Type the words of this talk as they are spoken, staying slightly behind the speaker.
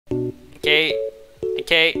Okay.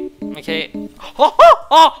 Okay. Okay. Oh, oh,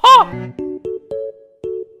 oh, oh!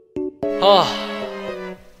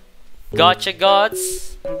 Oh. Gotcha,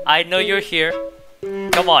 gods. I know you're here.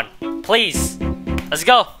 Come on, please. Let's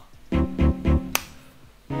go.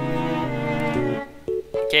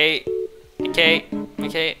 Okay. Okay.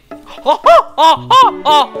 Okay. Oh, oh, oh,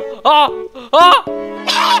 oh, oh, oh, oh!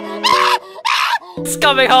 It's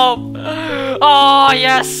coming home. Oh,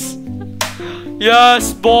 yes.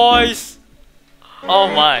 Yes, boys. Oh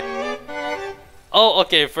my. Oh,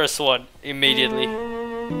 okay, first one immediately.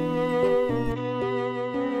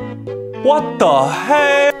 What the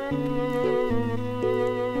heck?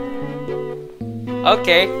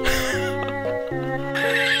 Okay.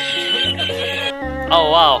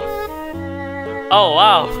 Oh wow. Oh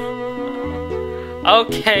wow.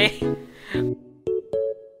 Okay.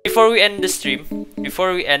 Before we end the stream,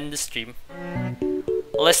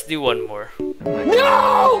 let's do one more.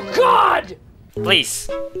 No, God! Please.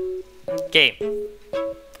 Game.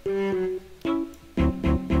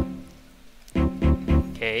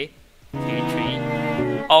 Okay. 2, 3.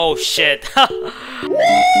 Oh shit.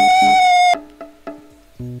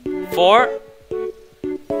 4.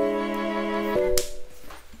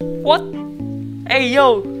 What? Hey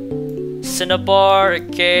yo. Cinnabar.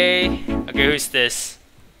 Okay. Okay, who's this?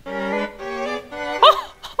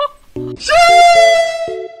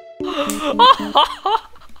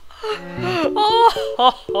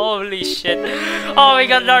 Oh, holy shit. Oh, we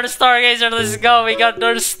got another Stargazer. Let's go. We got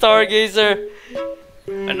another Stargazer.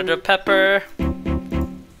 Another pepper.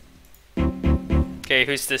 Okay,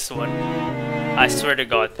 who's this one? I swear to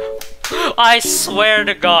God. I swear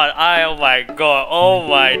to God. Oh my God. Oh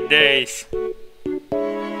my days.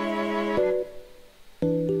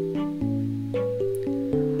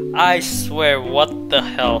 I swear, what the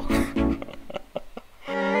hell?